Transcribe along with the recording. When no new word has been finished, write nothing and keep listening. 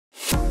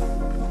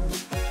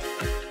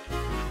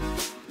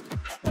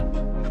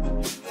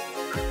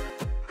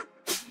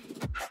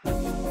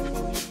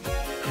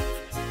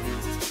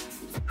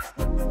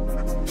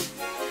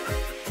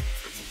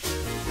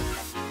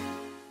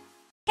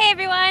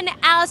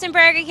Allison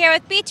Berger here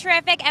with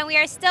BeTerrific, and we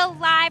are still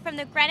live from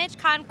the Greenwich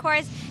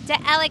Concours de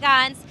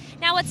Elegance.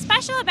 Now, what's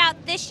special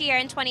about this year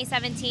in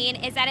 2017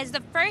 is that it's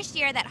the first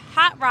year that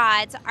hot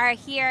rods are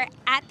here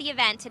at the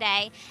event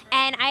today,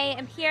 and I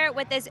am here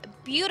with this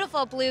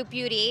beautiful blue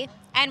beauty,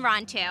 and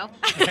Ron too. All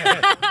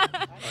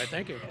right,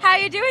 thank you. How are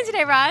you doing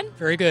today, Ron?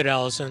 Very good,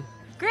 Allison.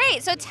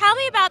 Great. So tell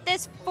me about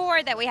this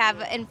Ford that we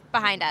have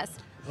behind us.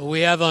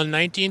 We have a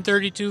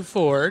 1932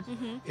 Ford.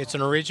 It's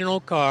an original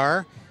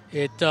car.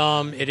 It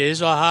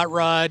is a hot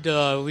rod.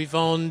 We've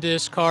owned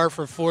this car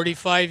for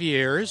 45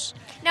 years.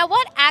 Now,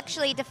 what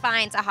actually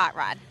defines a hot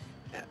rod?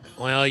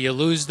 Well, you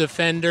lose the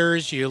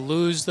fenders, you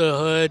lose the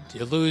hood,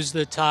 you lose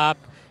the top,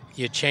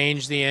 you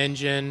change the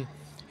engine.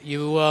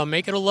 You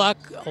make it a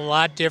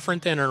lot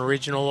different than an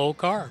original old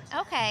car.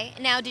 Okay.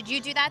 Now, did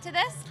you do that to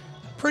this?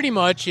 Pretty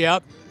much,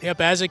 yep.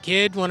 As a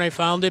kid, when I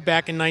found it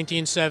back in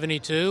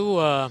 1972,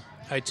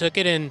 I took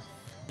it and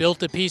built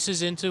the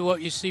pieces into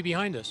what you see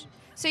behind us.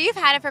 So you've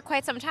had it for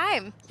quite some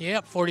time.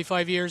 Yep,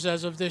 45 years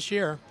as of this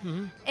year.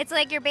 It's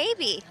like your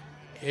baby.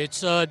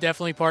 It's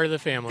definitely part of the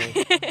family.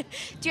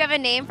 Do you have a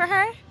name for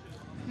her?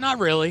 Not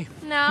really.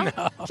 No?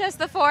 No. Just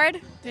the Ford?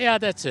 Yeah,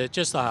 that's it.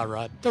 Just the hot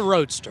rod. The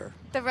Roadster.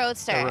 The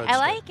Roadster. The Roadster. I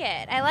like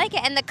it. I like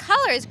it. And the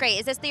color is great.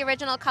 Is this the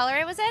original color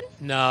it was in?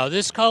 No,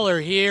 this color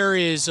here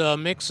is a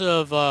mix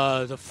of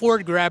the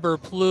Ford Grabber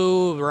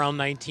Blue around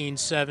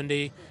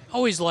 1970.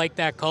 Always liked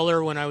that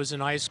color when I was in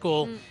high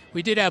school.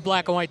 We did have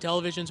black and white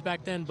televisions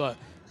back then, but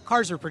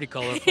cars are pretty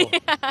colorful.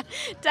 Yeah,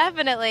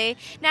 definitely.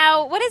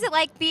 Now, what is it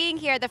like being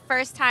here the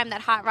first time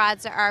that hot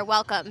rods are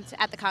welcomed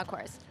at the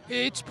concours?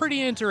 It's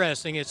pretty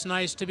interesting. It's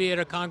nice to be at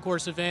a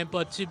concours event,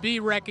 but to be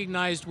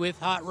recognized with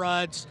hot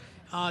rods,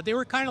 they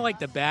were kind of like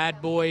the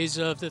bad boys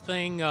of the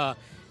thing.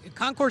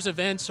 Concours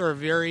events are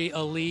very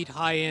elite,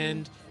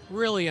 high-end,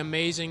 really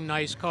amazing,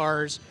 nice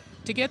cars.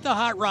 To get the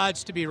hot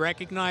rods to be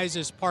recognized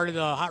as part of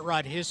the hot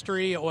rod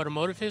history,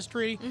 automotive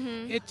history,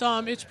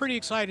 it's pretty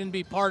exciting to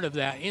be part of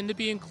that and to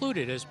be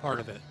included as part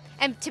of it.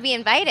 And to be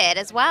invited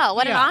as well.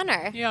 What an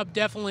honor. Yeah,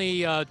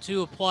 definitely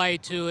to apply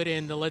to it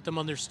and to let them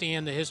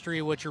understand the history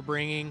of what you're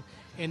bringing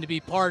and to be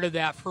part of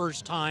that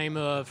first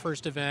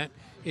event.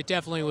 It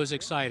definitely was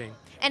exciting.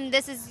 And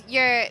this is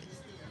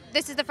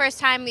the first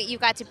time you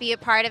got to be a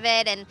part of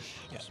it, and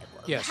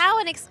Yes.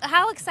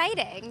 How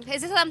exciting!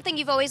 Is this something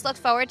you've always looked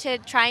forward to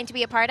trying to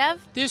be a part of?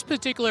 This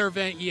particular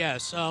event,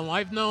 yes. I'm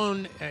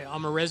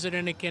a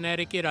resident of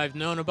Connecticut. I've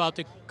known about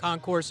the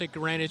concours at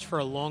Greenwich for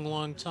a long,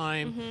 long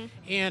time.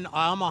 And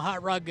I'm a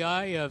hot rod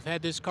guy. I've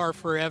had this car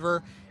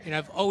forever. And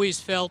I've always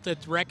felt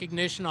that the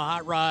recognition of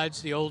hot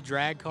rods, the old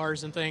drag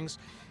cars and things,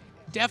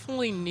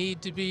 definitely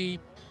need to be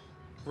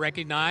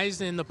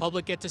recognized and the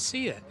public get to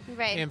see it.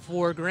 Right. And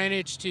for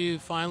Greenwich to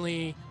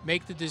finally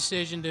make the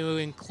decision to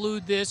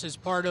include this as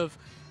part of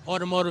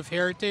automotive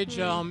heritage,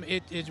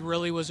 it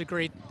really was a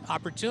great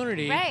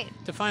opportunity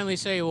to finally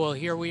say, well,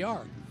 here we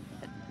are.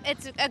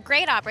 It's a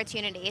great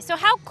opportunity. So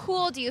how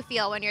cool do you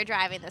feel when you're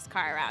driving this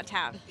car around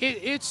town?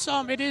 It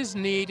is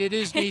neat. It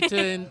is neat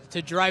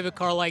to drive a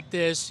car like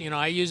this. You know,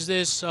 I use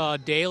this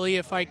daily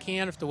if I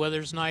can, if the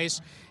weather's nice.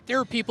 There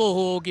are people who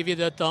will give you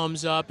the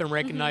thumbs up and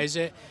recognize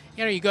it.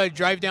 You know, you got to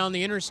drive down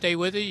the interstate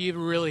with it. You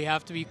really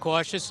have to be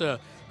cautious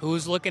of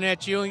who's looking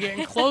at you and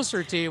getting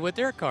closer to you with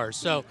their cars.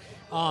 So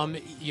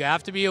you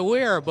have to be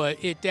aware,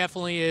 but it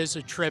definitely is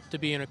a trip to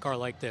be in a car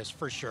like this,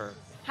 for sure.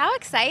 How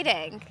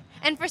exciting.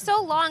 And for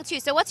so long, too.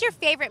 So what's your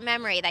favorite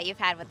memory that you've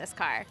had with this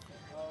car?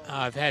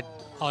 I've had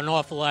an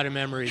awful lot of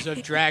memories.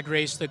 I've drag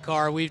raced the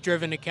car. We've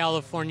driven to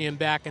California and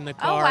back in the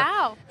car.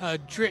 Oh, wow.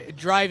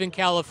 Drive in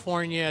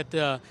California at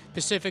the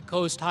Pacific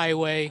Coast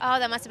Highway. Oh,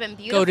 that must have been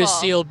beautiful. Go to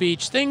Seal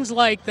Beach. Things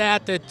like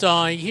that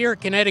here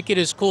Connecticut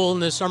is cool in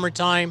the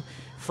summertime.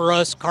 For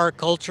us, car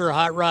culture,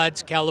 hot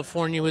rods,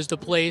 California was the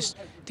place.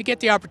 To get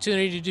the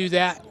opportunity to do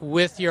that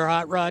with your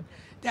hot rod,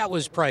 that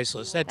was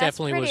priceless. That's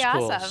definitely was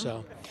cool.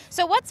 Awesome.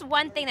 So what's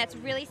one thing that's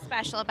really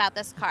special about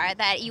this car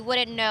that you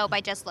wouldn't know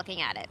by just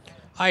looking at it?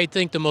 I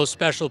think the most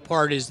special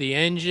part is the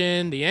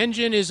engine. The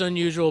engine is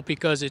unusual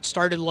because it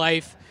started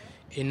life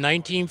in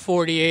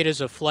 1948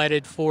 as a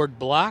flatted Ford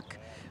block.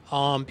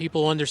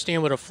 People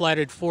understand what a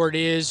flatted Ford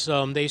is.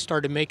 They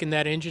started making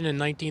that engine in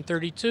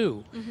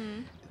 1932.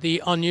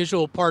 The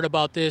unusual part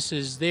about this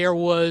is there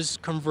was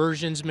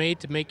conversions made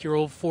to make your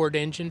old Ford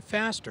engine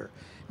faster.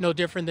 No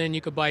different than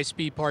you could buy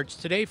speed parts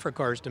today for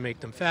cars to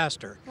make them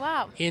faster.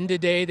 Wow. In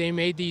today, they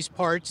made these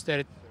parts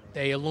that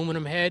the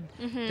aluminum head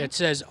that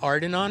says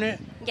Arden on it.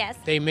 Yes.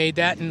 They made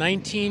that in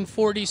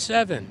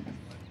 1947.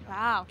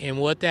 Wow. And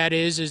what that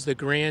is the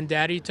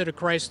granddaddy to the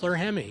Chrysler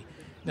Hemi.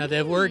 Now,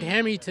 the word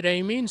Hemi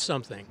today means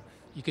something.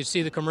 You can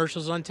see the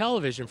commercials on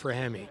television for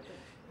Hemi.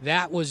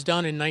 That was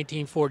done in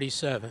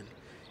 1947.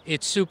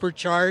 It's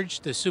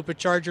supercharged. The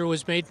supercharger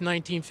was made in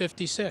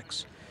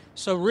 1956.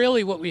 So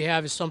really what we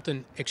have is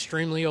something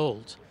extremely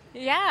old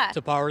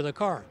to power the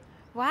car.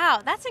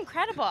 Wow, that's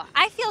incredible.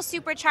 I feel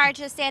supercharged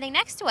just standing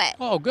next to it.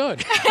 Oh,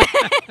 good.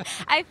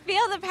 I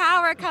feel the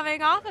power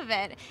coming off of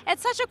it.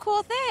 It's such a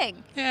cool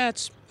thing. Yeah,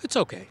 it's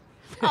okay.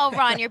 Oh,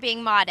 Ron, you're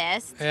being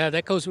modest. Yeah,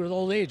 that goes with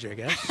old age, I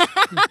guess.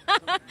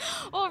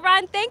 Well,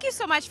 Ron, thank you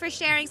so much for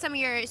sharing some of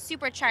your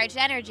supercharged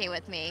energy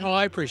with me. Oh,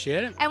 I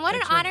appreciate it. And what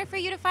Thanks an honor for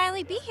you to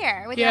finally be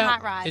here with your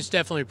hot rod. It's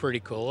definitely pretty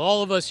cool.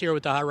 All of us here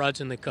with the hot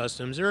rods and the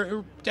customs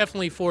are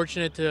definitely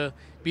fortunate to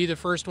be the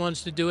first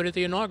ones to do it at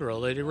the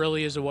inaugural. It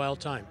really is a wild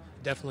time.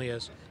 Definitely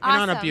is.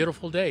 Awesome. And on a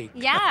beautiful day.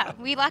 Yeah,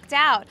 we lucked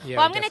out. Yeah,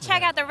 well, I'm going to definitely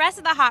check out the rest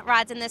of the hot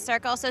rods in this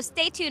circle, so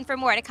stay tuned for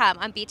more to come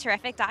on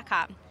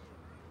BeTerrific.com.